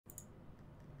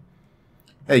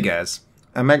Hey guys,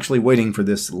 I'm actually waiting for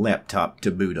this laptop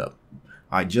to boot up.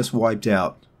 I just wiped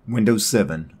out Windows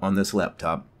 7 on this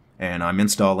laptop, and I'm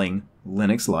installing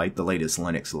Linux Lite, the latest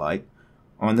Linux Lite,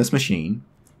 on this machine,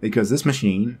 because this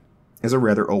machine is a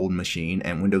rather old machine,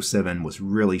 and Windows 7 was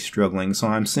really struggling, so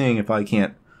I'm seeing if I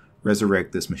can't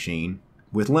resurrect this machine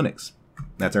with Linux.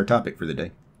 That's our topic for the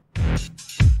day.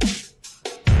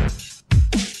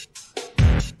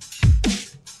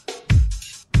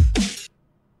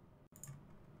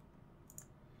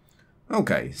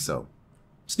 Okay, so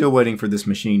still waiting for this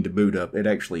machine to boot up. It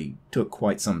actually took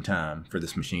quite some time for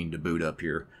this machine to boot up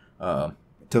here. It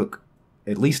took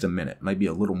at least a minute, maybe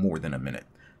a little more than a minute.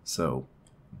 So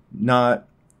not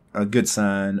a good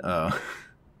sign.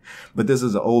 But this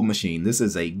is an old machine. This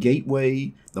is a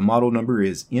Gateway. The model number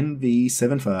is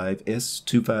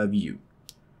NV75S25U.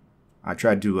 I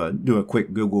tried to do a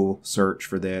quick Google search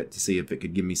for that to see if it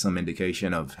could give me some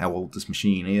indication of how old this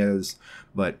machine is,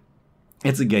 but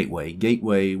it's a Gateway.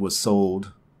 Gateway was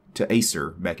sold to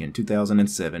Acer back in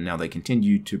 2007. Now they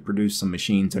continued to produce some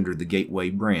machines under the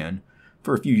Gateway brand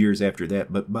for a few years after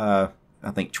that, but by I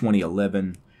think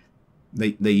 2011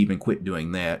 they even quit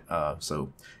doing that.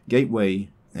 So Gateway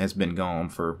has been gone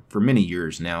for many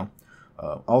years now.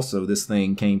 Also, this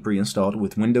thing came pre-installed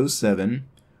with Windows 7.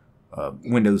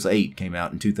 Windows 8 came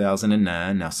out in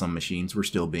 2009. Now some machines were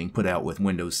still being put out with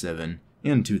Windows 7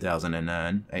 in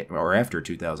 2009 or after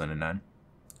 2009.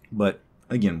 But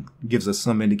again, gives us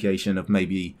some indication of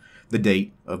maybe the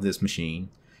date of this machine.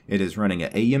 It is running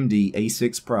an AMD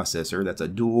A6 processor. That's a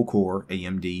dual-core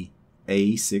AMD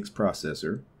A6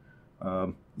 processor.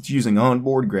 It's using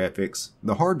onboard graphics.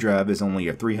 The hard drive is only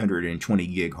a 320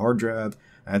 gig hard drive.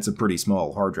 That's a pretty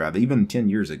small hard drive. Even 10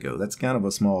 years ago, that's kind of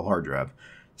a small hard drive.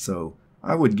 So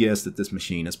I would guess that this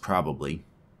machine is probably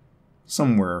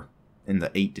somewhere in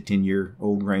the 8 to 10 year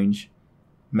old range.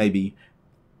 Maybe.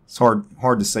 It's hard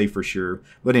to say for sure.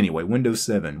 But anyway, Windows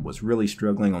 7 was really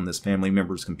struggling on this family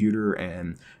member's computer,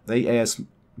 and they asked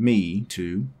me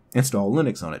to install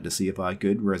Linux on it to see if I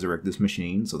could resurrect this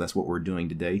machine. So that's what we're doing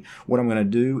today. What I'm going to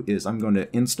do is I'm going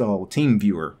to install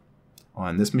TeamViewer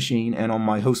on this machine and on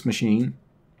my host machine,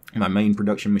 my main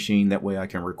production machine. That way I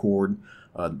can record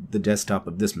the desktop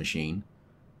of this machine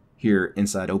here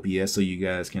inside OPS, so you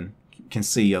guys can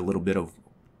see a little bit of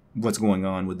what's going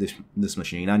on with this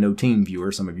machine. I know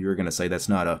TeamViewer, some of you are going to say that's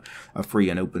not a free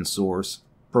and open source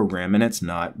program, and it's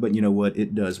not, but you know what,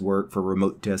 it does work for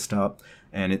remote desktop,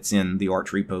 and it's in the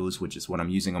Arch repos, which is what I'm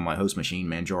using on my host machine,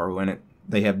 Manjaro, and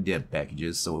they have dev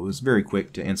packages, so it was very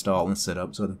quick to install and set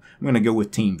up. So I'm going to go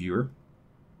with TeamViewer.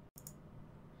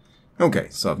 Okay,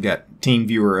 so I've got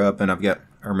TeamViewer up, and I've got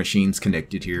our machines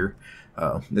connected here.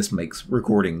 This makes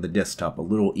recording the desktop a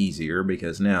little easier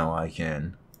because now I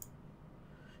can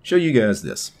show you guys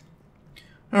this.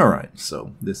 Alright,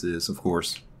 so this is, of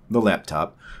course, the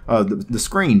laptop. The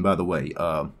screen, by the way,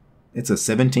 it's a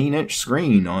 17-inch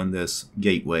screen on this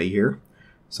Gateway here.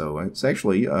 So it's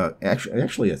actually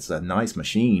it's a nice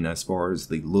machine as far as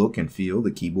the look and feel. The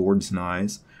keyboard's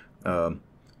nice. I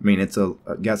mean, it's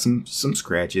got some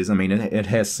scratches. I mean, it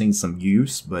has seen some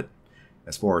use, but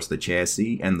as far as the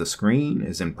chassis and the screen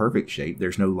is in perfect shape.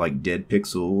 There's no like dead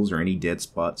pixels or any dead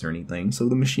spots or anything. So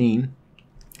the machine,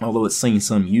 although it's seen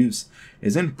some use,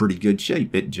 is in pretty good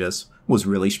shape. It just was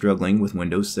really struggling with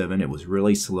Windows 7. It was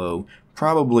really slow.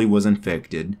 Probably was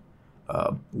infected.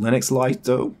 Linux Lite,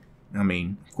 though, I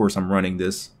mean, of course I'm running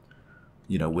this,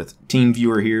 you know, with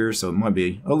TeamViewer here, so it might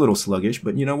be a little sluggish,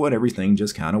 but you know what? Everything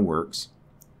just kind of works.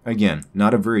 Again,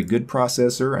 not a very good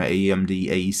processor, AMD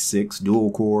A6 dual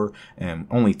core, and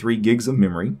only 3 gigs of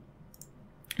memory.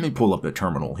 Let me pull up a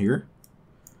terminal here.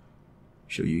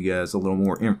 Show you guys a little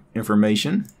more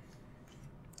information.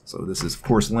 So this is, of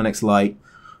course, Linux Lite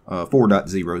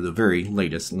 4.0, the very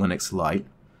latest Linux Lite.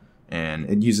 And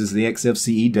it uses the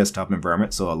XFCE desktop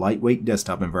environment, so a lightweight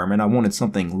desktop environment. I wanted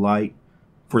something light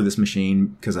for this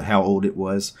machine because of how old it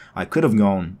was. I could have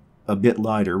gone a bit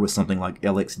lighter with something like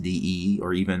LXDE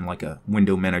or even like a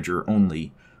window manager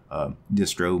only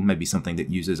distro, maybe something that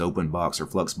uses OpenBox or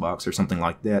Fluxbox or something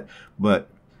like that. But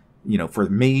you know, for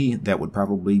me, that would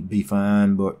probably be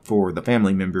fine, but for the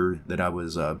family member that I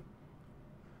was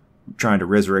trying to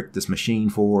resurrect this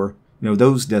machine for, you know,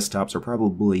 those desktops are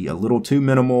probably a little too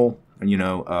minimal, you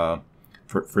know,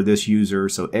 for this user.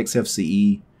 So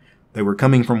XFCE, they were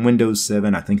coming from Windows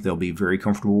 7. I think they'll be very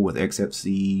comfortable with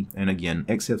XFCE, and again,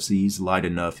 XFCE is light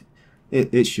enough.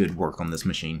 It should work on this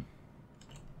machine.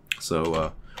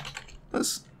 So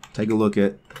let's take a look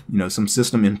at, you know, some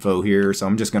system info here. So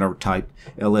I'm just going to type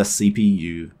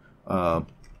LSCPU,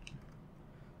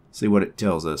 see what it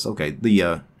tells us. Okay,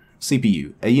 the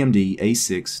CPU, AMD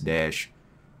A6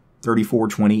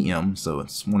 3420M, so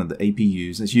it's one of the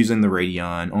APUs. It's using the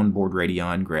Radeon, onboard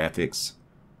Radeon graphics.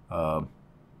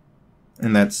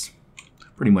 And that's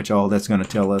pretty much all that's going to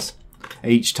tell us.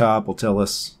 Htop will tell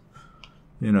us,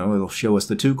 you know, it'll show us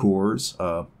the 2 cores.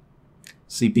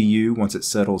 CPU, once it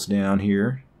settles down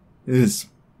here, is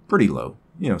pretty low,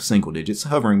 you know, single digits,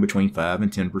 hovering between 5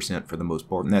 and 10% for the most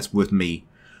part, and that's with me,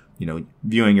 you know,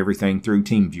 viewing everything through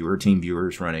TeamViewer. TeamViewer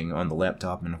is running on the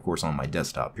laptop and, of course, on my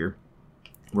desktop here.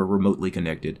 We're remotely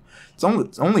connected. It's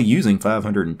only using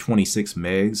 526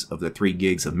 megs of the 3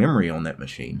 gigs of memory on that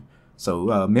machine.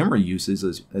 So memory usage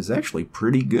is actually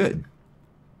pretty good.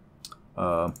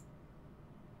 It's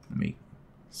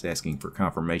asking for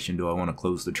confirmation. Do I want to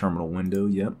close the terminal window?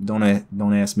 Yep.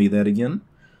 Don't ask me that again.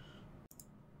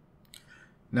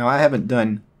 Now, I haven't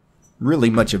done really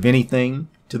much of anything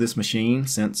to this machine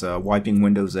since wiping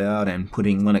Windows out and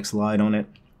putting Linux Lite on it,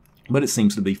 but it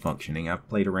seems to be functioning. I've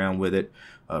played around with it,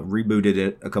 rebooted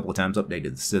it a couple of times,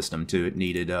 updated the system too. It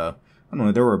needed, I don't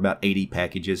know, there were about 80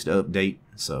 packages to update,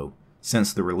 so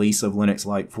since the release of Linux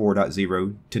Lite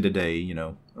 4.0 to today, you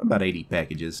know, about 80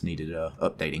 packages needed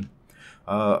updating.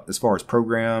 As far as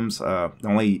programs, the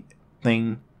only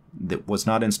thing that was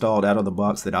not installed out of the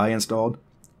box that I installed,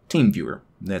 TeamViewer.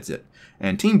 That's it.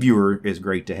 And TeamViewer is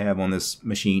great to have on this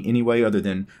machine anyway, other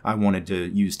than I wanted to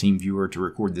use TeamViewer to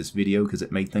record this video because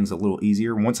it made things a little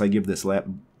easier. Once I give this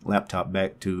laptop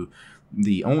back to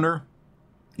the owner,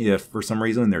 if for some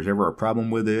reason there's ever a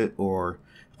problem with it, or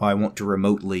if I want to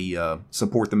remotely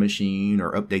support the machine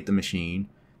or update the machine,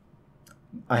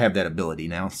 I have that ability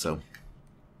now. So,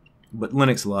 but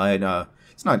Linux Lite,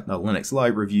 it's not a Linux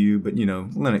Lite review, but you know,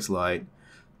 Linux Lite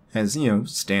has, you know,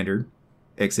 standard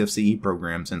XFCE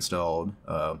programs installed.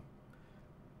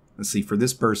 Let's see, for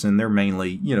this person, they're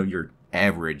mainly, you know, your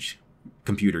average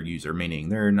computer user, meaning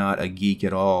they're not a geek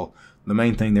at all. The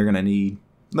main thing they're going to need,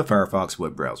 the Firefox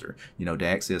web browser, you know, to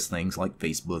access things like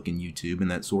Facebook and YouTube and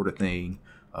that sort of thing.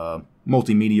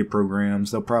 Multimedia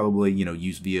programs, they'll probably, you know,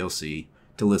 use VLC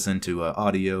to listen to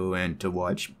audio and to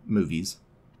watch movies.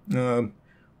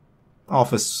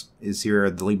 Office is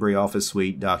here, the LibreOffice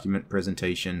suite, document,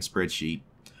 presentation, spreadsheet.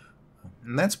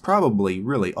 And that's probably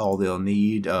really all they'll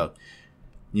need.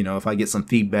 You know, if I get some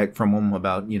feedback from them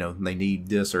about, you know, they need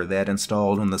this or that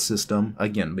installed on the system,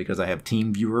 again, because I have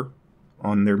TeamViewer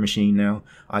on their machine now,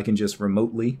 I can just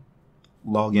remotely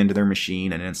log into their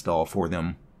machine and install for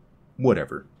them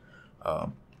whatever.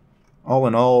 All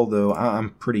in all, though,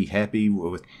 I'm pretty happy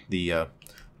with the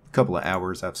couple of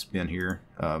hours I've spent here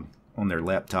on their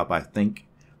laptop. I think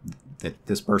that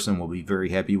this person will be very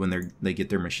happy when they get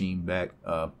their machine back.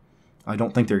 I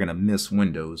don't think they're going to miss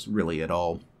Windows really at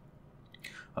all.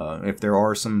 If there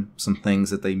are some things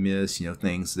that they miss, you know,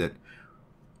 things that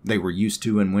they were used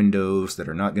to in Windows that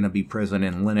are not going to be present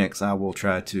in Linux, I will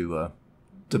try to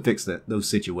fix those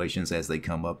situations as they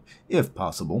come up, if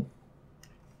possible.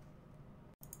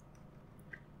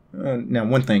 Now,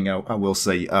 one thing I will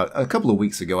say, a couple of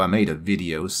weeks ago I made a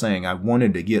video saying I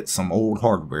wanted to get some old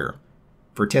hardware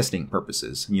for testing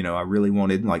purposes. You know, I really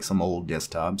wanted like some old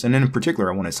desktops, and in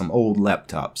particular I wanted some old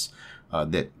laptops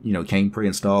that, you know, came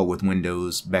pre-installed with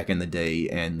Windows back in the day,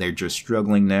 and they're just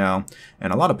struggling now,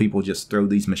 and a lot of people just throw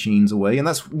these machines away, and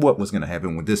that's what was going to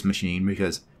happen with this machine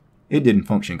because it didn't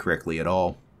function correctly at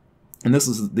all. And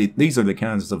these are the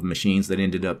kinds of machines that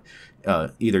ended up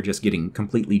either just getting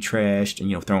completely trashed and,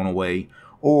 you know, thrown away,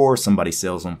 or somebody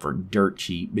sells them for dirt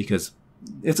cheap because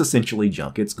it's essentially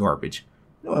junk. It's garbage.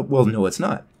 Well, no, it's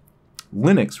not.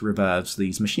 Linux revives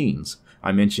these machines.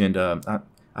 I mentioned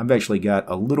I've actually got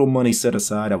a little money set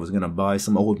aside. I was going to buy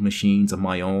some old machines of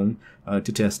my own to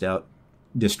test out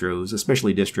distros,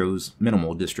 especially distros,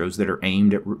 minimal distros that are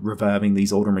aimed at reviving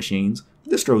these older machines.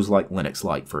 Distros like Linux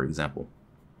Lite, for example.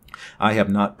 I have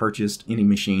not purchased any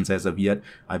machines as of yet.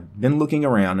 I've been looking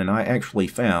around, and I actually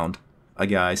found a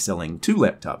guy selling 2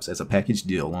 laptops as a package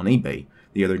deal on eBay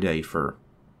the other day for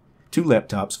 2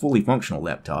 laptops, fully functional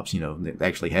laptops, you know, that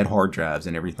actually had hard drives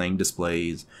and everything,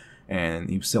 displays, and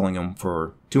he was selling them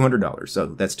for $200. So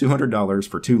that's $200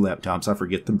 for 2 laptops. I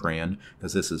forget the brand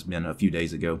because this has been a few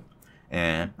days ago.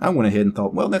 And I went ahead and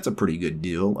thought, well, that's a pretty good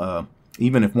deal.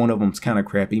 Even if one of them's kind of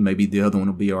crappy, maybe the other one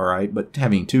will be all right. But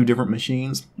having 2 different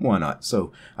machines, why not?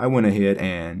 So I went ahead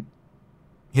and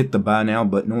hit the buy now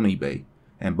button on eBay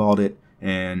and bought it.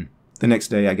 And the next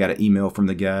day I got an email from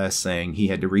the guy saying he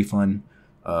had to refund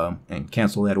and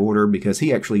cancel that order because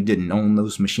he actually didn't own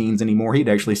those machines anymore. He'd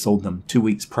actually sold them 2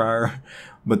 weeks prior,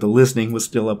 but the listing was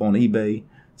still up on eBay.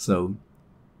 So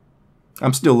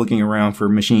I'm still looking around for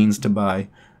machines to buy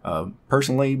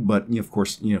personally, but of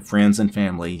course, you know, friends and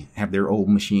family have their old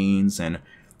machines, and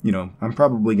you know, I'm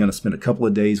probably going to spend a couple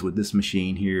of days with this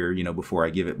machine here, you know, before I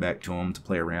give it back to them to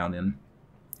play around in.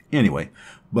 Anyway,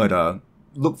 but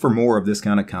look for more of this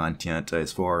kind of content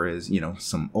as far as, you know,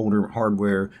 some older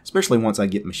hardware, especially once I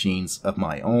get machines of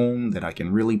my own that I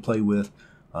can really play with.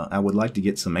 I would like to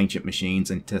get some ancient machines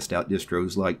and test out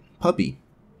distros like Puppy,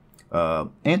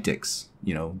 Antics,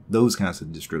 you know, those kinds of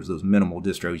distros, those minimal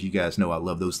distros. You guys know I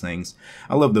love those things.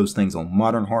 I love those things on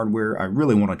modern hardware. I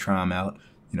really want to try them out,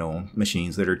 you know, on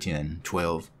machines that are 10,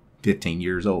 12, 15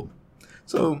 years old.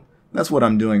 So that's what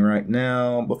I'm doing right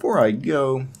now. Before I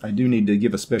go, I do need to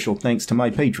give a special thanks to my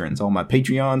patrons, all my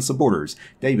Patreon supporters: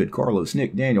 David, Carlos,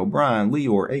 Nick, Daniel, Brian,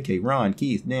 Leor, AK, Ron,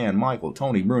 Keith, Dan, Michael,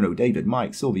 Tony, Bruno, David,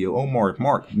 Mike, Silvio, Omar,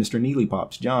 Mark, Mr. Neely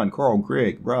Pops, John, Carl,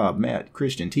 Greg, Rob, Matt,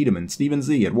 Christian, Tiedemann, Stephen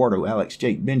Z, Eduardo, Alex,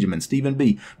 Jake, Benjamin, Stephen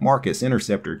B, Marcus,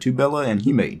 Interceptor, Tubella, and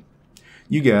Humade.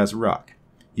 You guys rock.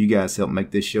 You guys help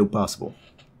make this show possible.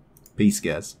 Peace,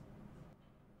 guys.